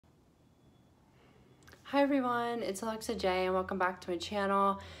Hi everyone, it's Alexa J and welcome back to my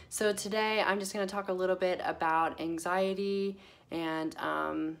channel. So today I'm just going to talk a little bit about anxiety and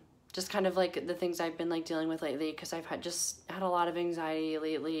just kind of like the things I've been like dealing with lately, because I've just had a lot of anxiety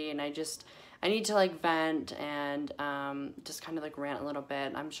lately, and I need to like vent and just kind of like rant a little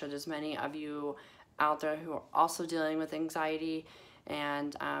bit. I'm sure there's many of you out there who are also dealing with anxiety,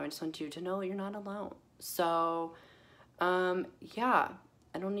 and I just want you to know you're not alone. So yeah,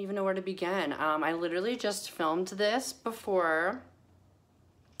 I don't even know where to begin. I literally just filmed this before,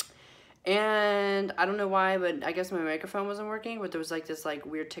 and I don't know why, but I guess my microphone wasn't working, but there was like this like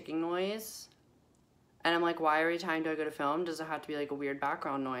weird ticking noise. And I'm like, why every time do I go to film does it have to be like a weird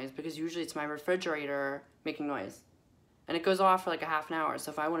background noise? Because usually it's my refrigerator making noise. And it goes off for like a half an hour.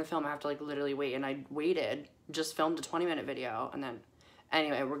 So if I want to film, I have to like literally wait. And I waited, just filmed a 20-minute video. And then,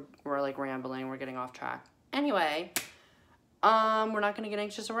 anyway, we're like rambling. We're getting off track. Anyway, we're not going to get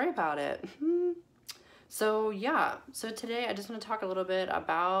anxious or worry about it. So yeah, so today I just want to talk a little bit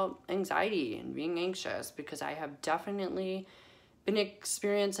about anxiety and being anxious, because I have definitely been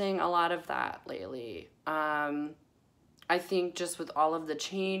experiencing a lot of that lately. I think just with all of the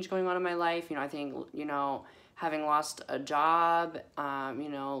change going on in my life, I think, having lost a job,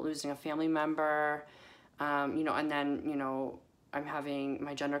 losing a family member, and then, I'm having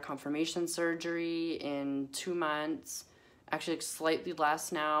my gender confirmation surgery in 2 months. Actually, like, slightly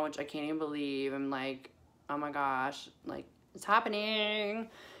less now, which I can't even believe. I'm like, oh my gosh, like, it's happening.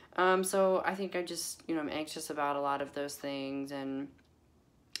 So I think I'm anxious about a lot of those things, and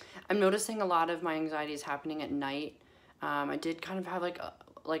I'm noticing a lot of my anxiety is happening at night. I did kind of have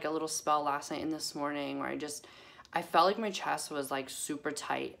like a little spell last night and this morning where I felt like my chest was like super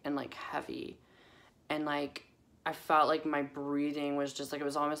tight and like heavy, and like I felt like my breathing was just like, it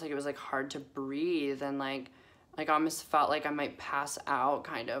was almost like it was like hard to breathe, and like I almost felt like I might pass out,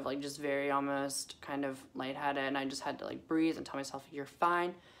 kind of like just very almost kind of lightheaded, and I just had to like breathe and tell myself, you're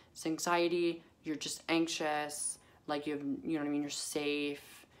fine, it's anxiety, you're just anxious, like you know what I mean, you're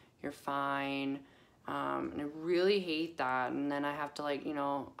safe, you're fine. And I really hate that. And then I have to like,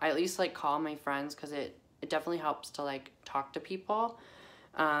 I at least like call my friends, because it definitely helps to like talk to people.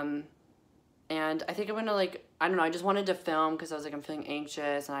 And I think I'm gonna like, I don't know, I just wanted to film because I was like, I'm feeling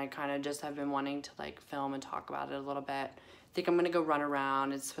anxious, and I kind of just have been wanting to like film and talk about it a little bit. I think I'm gonna go run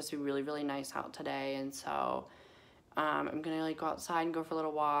around. It's supposed to be really, really nice out today, and so I'm gonna like go outside and go for a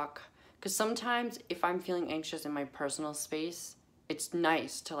little walk. Because sometimes if I'm feeling anxious in my personal space, it's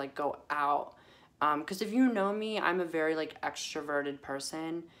nice to like go out. Because if you know me, I'm a very like extroverted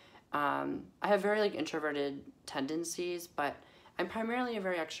person. I have very like introverted tendencies, but I'm primarily a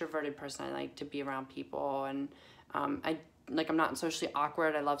very extroverted person. I like to be around people, and I'm not socially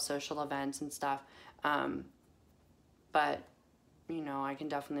awkward. I love social events and stuff. But I can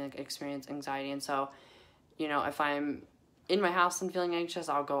definitely like experience anxiety, and so if I'm in my house and feeling anxious,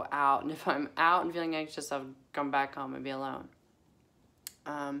 I'll go out, and if I'm out and feeling anxious, I'll come back home and be alone.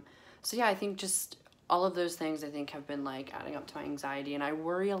 So yeah, I think just all of those things I think have been like adding up to my anxiety, and I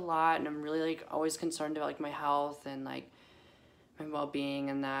worry a lot, and I'm really like always concerned about like my health and like my well-being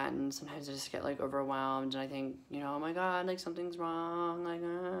and that, and sometimes I just get like overwhelmed, and I think, oh my god, like something's wrong, like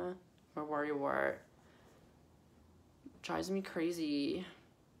or worry wart. Drives me crazy.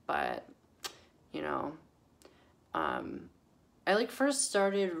 But I like first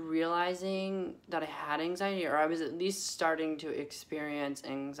started realizing that I had anxiety, or I was at least starting to experience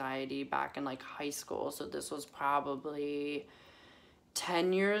anxiety back in like high school. So this was probably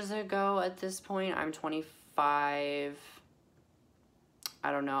 10 years ago at this point. I'm 25.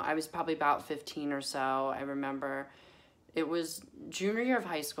 I don't know. I was probably about 15 or so. I remember it was junior year of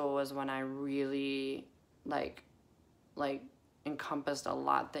high school was when I really like encompassed a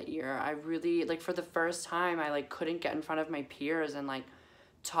lot that year. I really, like, for the first time, I like couldn't get in front of my peers and like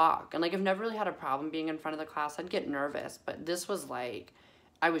talk. And like I've never really had a problem being in front of the class. I'd get nervous, but this was like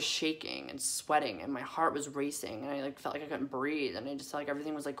I was shaking and sweating, and my heart was racing, and I like felt like I couldn't breathe, and I just felt like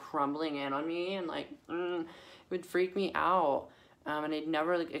everything was like crumbling in on me, and like it would freak me out. And I'd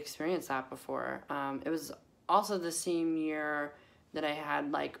never like experienced that before. It was also the same year that I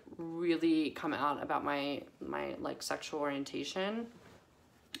had like really come out about my like sexual orientation.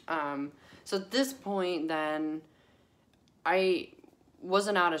 So at this point then I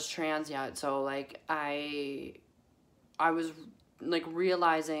wasn't out as trans yet, so like I was like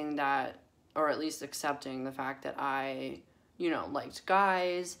realizing that, or at least accepting the fact that I liked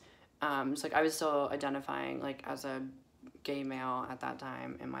guys. So like I was still identifying like as a gay male at that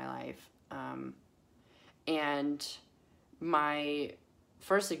time in my life. And my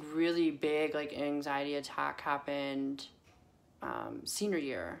first like really big like anxiety attack happened senior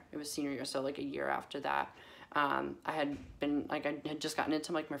year. It was senior year, so like a year after that. I had been like, I had just gotten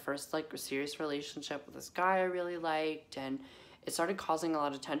into like my first like serious relationship with this guy I really liked, and it started causing a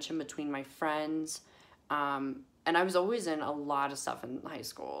lot of tension between my friends. And I was always in a lot of stuff in high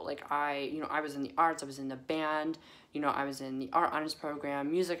school. Like I was in the arts, I was in the band, I was in the art honors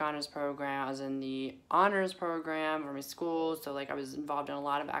program, music honors program, I was in the honors program for my school. So like I was involved in a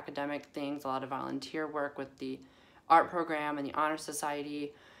lot of academic things, a lot of volunteer work with the art program and the honor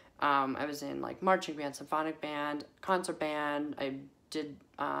society. I was in like marching band, symphonic band, concert band. I did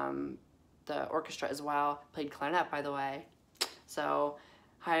the orchestra as well. Played clarinet, by the way. So,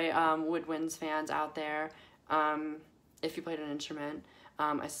 hi woodwinds fans out there. If you played an instrument,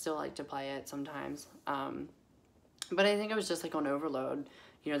 I still like to play it sometimes. But I think I was just like on overload.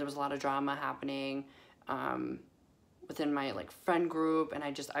 There was a lot of drama happening within my like friend group, and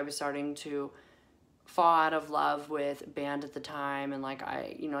I was starting to fall out of love with band at the time, and like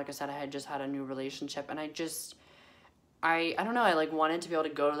like I said, I had just had a new relationship, and I don't know, I like wanted to be able to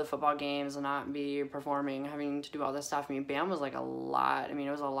go to the football games and not be performing, having to do all this stuff. I mean, band was like a lot. I mean,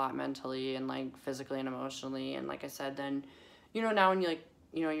 it was a lot mentally and like physically and emotionally. And like I said, then, now when you like,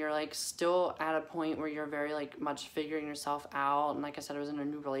 you're like still at a point where you're very like much figuring yourself out. And like I said, I was in a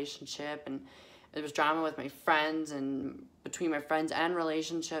new relationship, and there was drama with my friends and between my friends and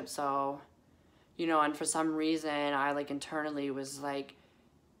relationships. So, and for some reason I like internally was like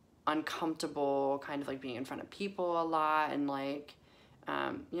uncomfortable kind of like being in front of people a lot, and like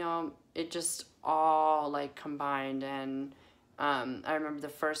it just all like combined. And I remember the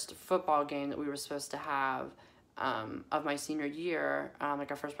first football game that we were supposed to have of my senior year,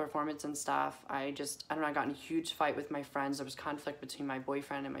 like our first performance and stuff. I don't know, I got in a huge fight with my friends. There was conflict between my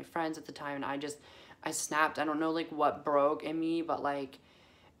boyfriend and my friends at the time, and I snapped. I don't know like what broke in me, but like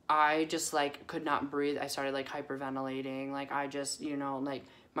I just like could not breathe. I started like hyperventilating. Like I just, like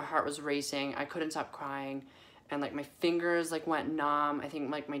my heart was racing. I couldn't stop crying. And like my fingers like went numb. I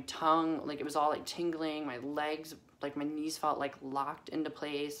think like my tongue, like it was all like tingling. My legs, like my knees felt like locked into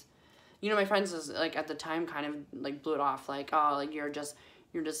place. My friends was like at the time kind of like blew it off. Like, oh, like you're just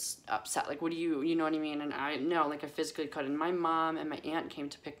upset. Like, what do you know what I mean? And I like I physically couldn't. My mom and my aunt came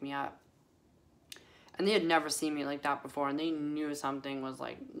to pick me up. And they had never seen me like that before, and they knew something was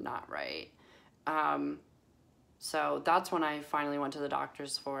like not right. So that's when I finally went to the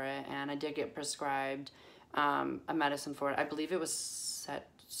doctors for it, and I did get prescribed a medicine for it. I believe it was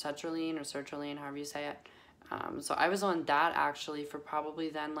sertraline or sertraline, however you say it. So I was on that actually for probably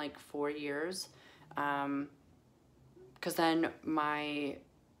then like 4 years. Because then I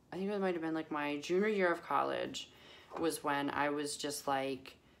think it might have been like my junior year of college was when I was just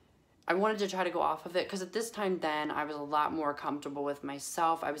like, I wanted to try to go off of it, because at this time then I was a lot more comfortable with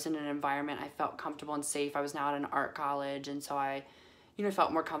myself. I was in an environment I felt comfortable and safe. I was now at an art college, and so I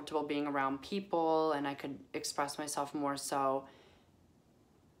felt more comfortable being around people, and I could express myself more. So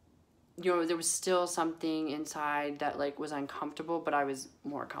there was still something inside that like was uncomfortable, but I was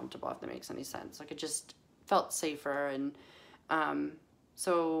more comfortable, if that makes any sense. Like it just felt safer. And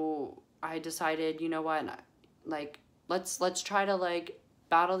so I decided, what, like let's try to like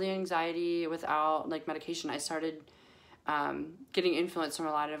battle the anxiety without like medication. I started getting influence from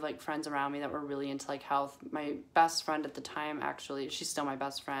a lot of like friends around me that were really into like health. My best friend at the time, actually, she's still my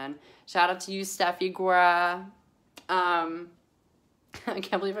best friend. Shout out to you, Steffi Gora. I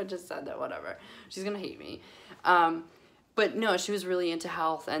can't believe I just said that, whatever. She's gonna hate me. But no, she was really into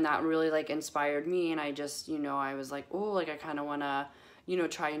health, and that really like inspired me. And I just, I was like, oh, like I kind of want to,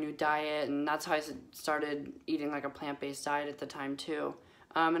 try a new diet. And that's how I started eating like a plant-based diet at the time too.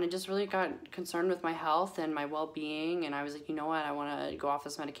 And I just really got concerned with my health and my well-being, and I was like, you know what, I want to go off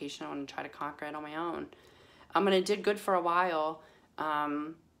this medication. I want to try to conquer it on my own. And I did good for a while,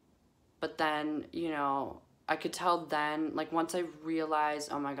 but then, I could tell then, like, once I realized,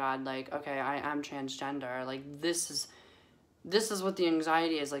 oh my God, like, okay, I am transgender, like, this is what the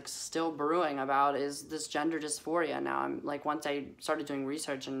anxiety is, like, still brewing about, is this gender dysphoria. Now I'm, like, once I started doing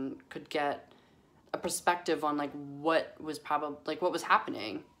research and could get a perspective on like what was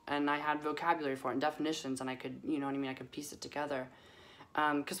happening, and I had vocabulary for it and definitions, and I could, I could piece it together.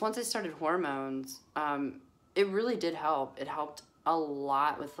 Because once I started hormones, it really did help. It helped a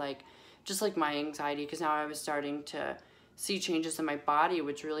lot with like just like my anxiety, because now I was starting to see changes in my body,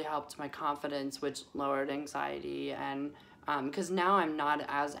 which really helped my confidence, which lowered anxiety. And because now I'm not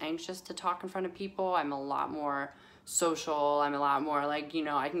as anxious to talk in front of people. I'm a lot more social. I'm a lot more like,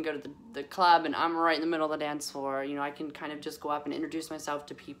 I can go to the club and I'm right in the middle of the dance floor. I can kind of just go up and introduce myself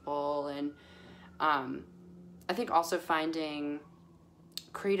to people. And I think also finding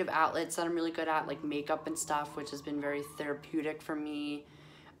creative outlets that I'm really good at, like makeup and stuff, which has been very therapeutic for me.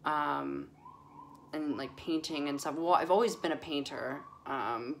 And like painting and stuff. Well, I've always been a painter,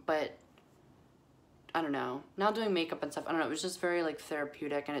 but I don't know. Now doing makeup and stuff, I don't know. It was just very like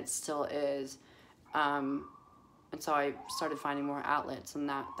therapeutic, and it still is. And so I started finding more outlets and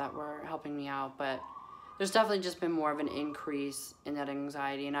that were helping me out. But there's definitely just been more of an increase in that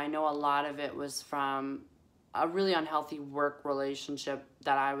anxiety. And I know a lot of it was from a really unhealthy work relationship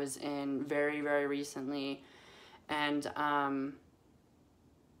that I was in very, very recently. And,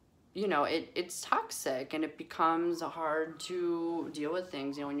 you know, it's toxic, and it becomes hard to deal with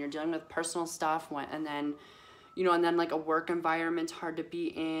things, you know, when you're dealing with personal stuff, and then, you know, and then like a work environment's hard to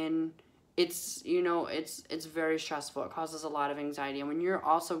be in. It's, you know, it's very stressful. It causes a lot of anxiety. And when you're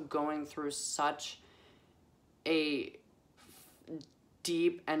also going through such a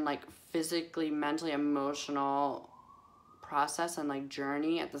deep and like physically, mentally, emotional process and like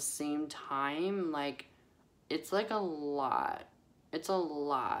journey at the same time, like it's like a lot. It's a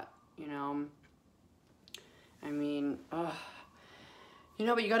lot, you know. I mean, you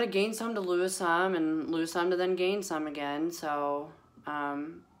know, but you gotta gain some to lose some, and lose some to then gain some again. So,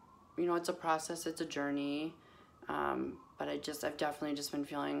 you know, it's a process, it's a journey. But I've definitely just been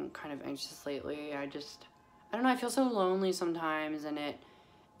feeling kind of anxious lately. I don't know, I feel so lonely sometimes, and it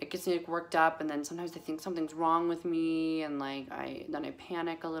gets me like worked up, and then sometimes I think something's wrong with me, and like then I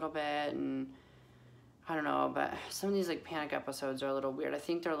panic a little bit, and I don't know, but some of these like panic episodes are a little weird. I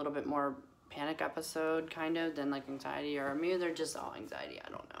think they're a little bit more panic episode kind of than like anxiety, or maybe they're just all anxiety, I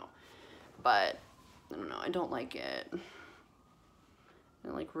don't know. But I don't know, I don't like it.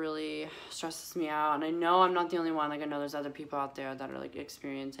 It like really stresses me out, and I know I'm not the only one. Like I know there's other people out there that are like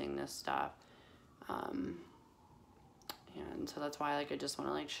experiencing this stuff. And so that's why like I just want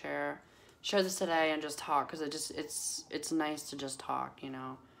to like share this today and just talk, because it's nice to just talk, you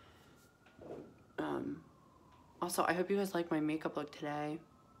know. Also, I hope you guys like my makeup look today.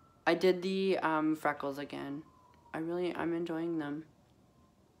 I did the freckles again. I'm enjoying them.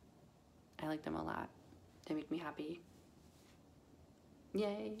 I like them a lot. They make me happy.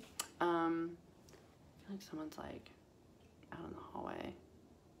 Yay. I feel like someone's like out in the hallway. And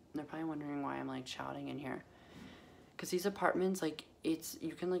they're probably wondering why I'm like shouting in here. Because these apartments, like,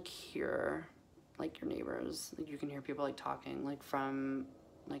 you can like hear like your neighbors. Like you can hear people like talking, like from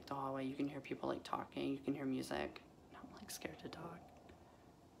like the hallway. You can hear people like talking. You can hear music. And I'm like scared to talk.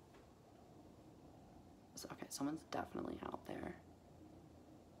 So, okay, someone's definitely out there.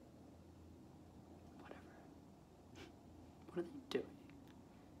 Whatever. What are they doing?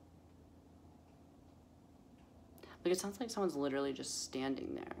 Like, it sounds like someone's literally just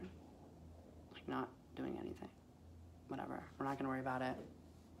standing there. Like, not doing anything. Whatever. We're not gonna worry about it.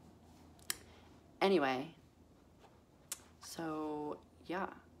 Anyway. So, yeah.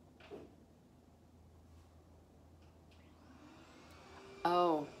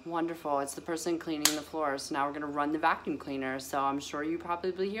 Oh, wonderful. It's the person cleaning the floor. So now we're gonna run the vacuum cleaner. So I'm sure you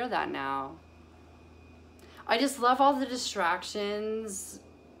probably hear that now. I just love all the distractions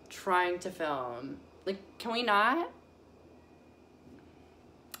trying to film. Like, can we not?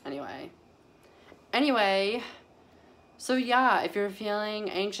 Anyway, so yeah, if you're feeling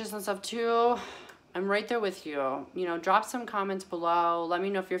anxious and stuff too, I'm right there with you. You know, drop some comments below. Let me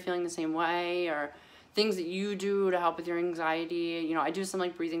know if you're feeling the same way, or things that you do to help with your anxiety. You know, I do some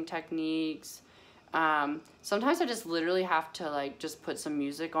like breathing techniques. Sometimes I just literally have to like just put some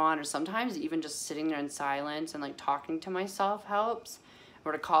music on, or sometimes even just sitting there in silence and like talking to myself helps,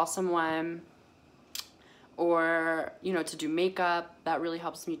 or to call someone, or, you know, to do makeup. That really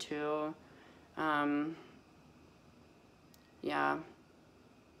helps me too. Yeah.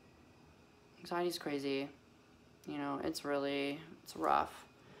 Anxiety's crazy. You know, it's rough.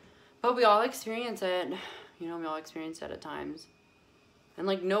 But we all experience it. You know, we all experience it at times. And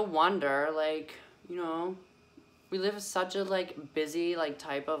like, no wonder, like, you know, we live such a like busy like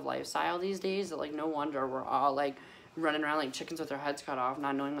type of lifestyle these days that like no wonder we're all like running around like chickens with our heads cut off,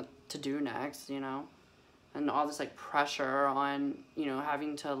 not knowing what to do next, you know. And all this like pressure on, you know,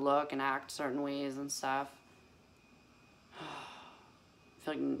 having to look and act certain ways and stuff. I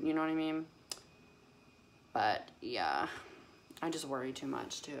feel like, you know what I mean? But yeah, I just worry too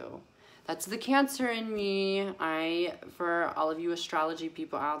much too. That's the Cancer in me. For all of you astrology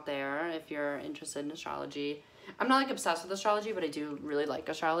people out there, if you're interested in astrology, I'm not like obsessed with astrology, but I do really like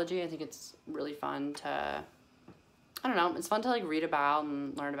astrology. I think it's really fun to, I don't know, it's fun to like read about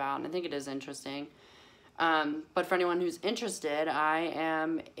and learn about, and I think it is interesting. But for anyone who's interested, I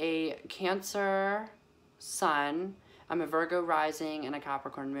am a Cancer sun, I'm a Virgo rising, and a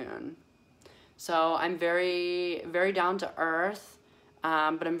Capricorn moon. So I'm very, very down to earth.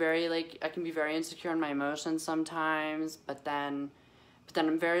 But I'm very, like, I can be very insecure in my emotions sometimes, but then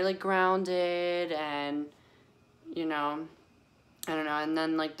I'm very, like, grounded, and, you know, I don't know, and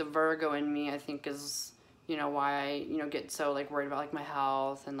then, like, the Virgo in me, I think, is, you know, why I, you know, get so, like, worried about, like, my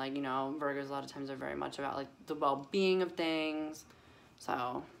health, and, like, you know, Virgos a lot of times are very much about, like, the well-being of things,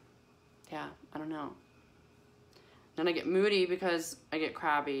 so, yeah, I don't know. Then I get moody because I get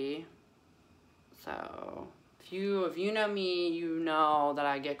crabby, so, if you know me, you know that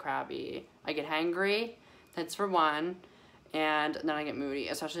I get crabby. I get hangry, that's for one, and then I get moody,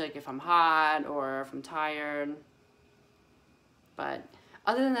 especially, like, if I'm hot or if I'm tired. But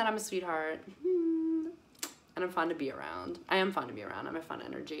other than that, I'm a sweetheart. And I'm fun to be around. I am fun to be around. I'm a fun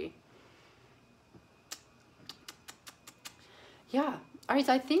energy. Yeah. Alright,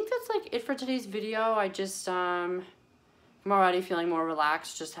 so I think that's, like, it for today's video. I just, I'm already feeling more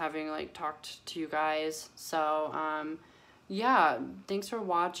relaxed just having, like, talked to you guys. So, yeah. Thanks for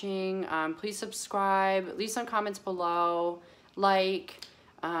watching. Please subscribe. Leave some comments below. Like.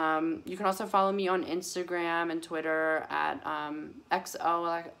 You can also follow me on Instagram and Twitter at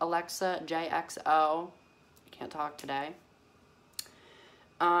XOAlexaJXO. I can't talk today.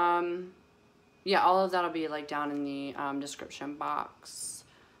 Yeah, all of that'll be, like, down in the description box.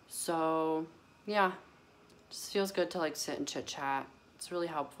 So yeah, just feels good to, like, sit and chit chat. It's really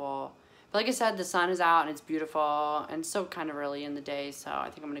helpful. But like I said, the sun is out and it's beautiful, and it's still kind of early in the day, so I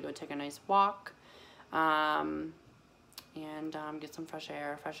think I'm gonna go take a nice walk. And get some fresh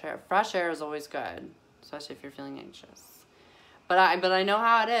air. Fresh air is always good, especially if you're feeling anxious. But I know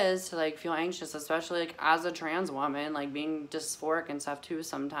how it is to, like, feel anxious, especially, like, as a trans woman, like, being dysphoric and stuff too.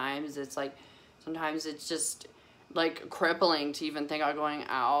 Sometimes it's like, sometimes it's just, like, crippling to even think about going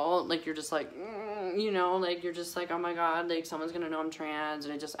out. Like, you're just like, you know, like, you're just like, oh my god, like, someone's gonna know I'm trans,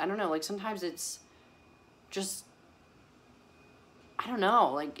 and I don't know, like, sometimes it's just, I don't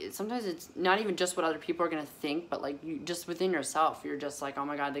know, like, sometimes it's not even just what other people are going to think, but, like, you just within yourself, you're just like, oh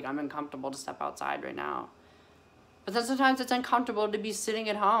my god, like, I'm uncomfortable to step outside right now. But then sometimes it's uncomfortable to be sitting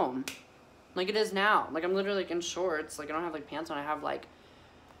at home, like it is now. Like, I'm literally, like, in shorts, like, I don't have, like, pants on, I have, like,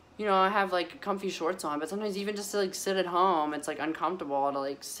 you know, I have, like, comfy shorts on, but sometimes even just to, like, sit at home, it's, like, uncomfortable to,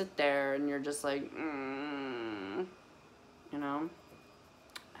 like, sit there, and you're just like, you know,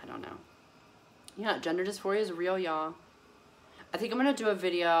 I don't know. Yeah, gender dysphoria is real, y'all. I think I'm going to do a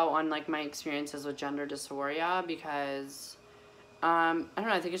video on, like, my experiences with gender dysphoria because, I don't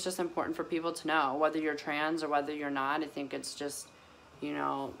know, I think it's just important for people to know, whether you're trans or whether you're not. I think it's just, you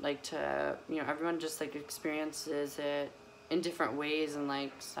know, like, to, you know, everyone just, like, experiences it in different ways and,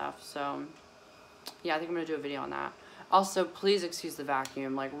 like, stuff. So, yeah, I think I'm going to do a video on that. Also, please excuse the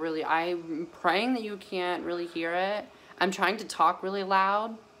vacuum. Like, really, I'm praying that you can't really hear it. I'm trying to talk really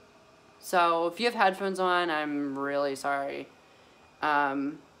loud. So, if you have headphones on, I'm really sorry.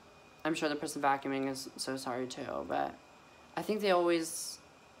 I'm sure the person vacuuming is so sorry too, but I think they always,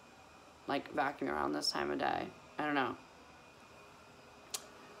 like, vacuum around this time of day. I don't know.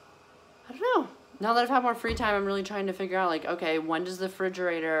 Now that I've had more free time, I'm really trying to figure out, like, okay, when does the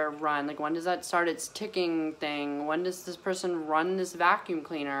refrigerator run? Like, when does that start its ticking thing? When does this person run this vacuum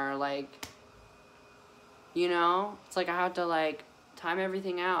cleaner? Like, you know? It's like I have to, like, time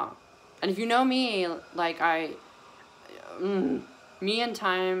everything out. And if you know me, like, me and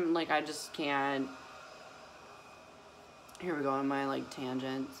time, like, I just can't. Here we go on my, like,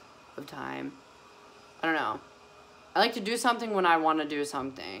 tangent of time. I don't know. I like to do something when I want to do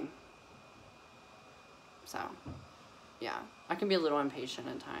something. So, yeah. I can be a little impatient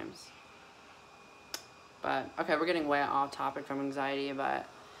at times. But, okay, we're getting way off topic from anxiety, but,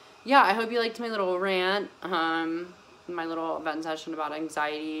 yeah, I hope you liked my little rant, my little vent session about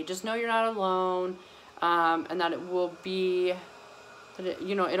anxiety. Just know you're not alone, and that it will be,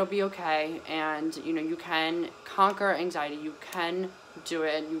 you know, it'll be okay, and, you know, you can conquer anxiety, you can do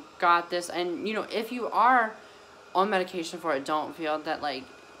it, you got this, and, you know, if you are on medication for it, don't feel that, like,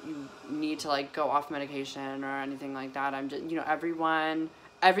 you need to, like, go off medication or anything like that. I'm just, you know, everyone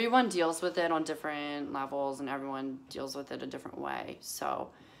deals with it on different levels, and everyone deals with it a different way, so,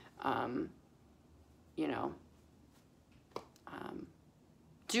 you know,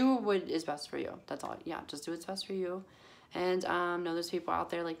 do what is best for you, that's all. Yeah, just do what's best for you. And know there's people out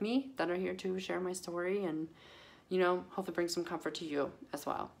there like me that are here to share my story and, you know, hopefully bring some comfort to you as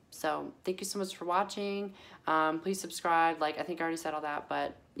well. So thank you so much for watching. Please subscribe. Like, I think I already said all that,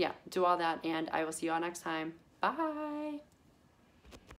 but yeah, do all that, and I will see you all next time. Bye.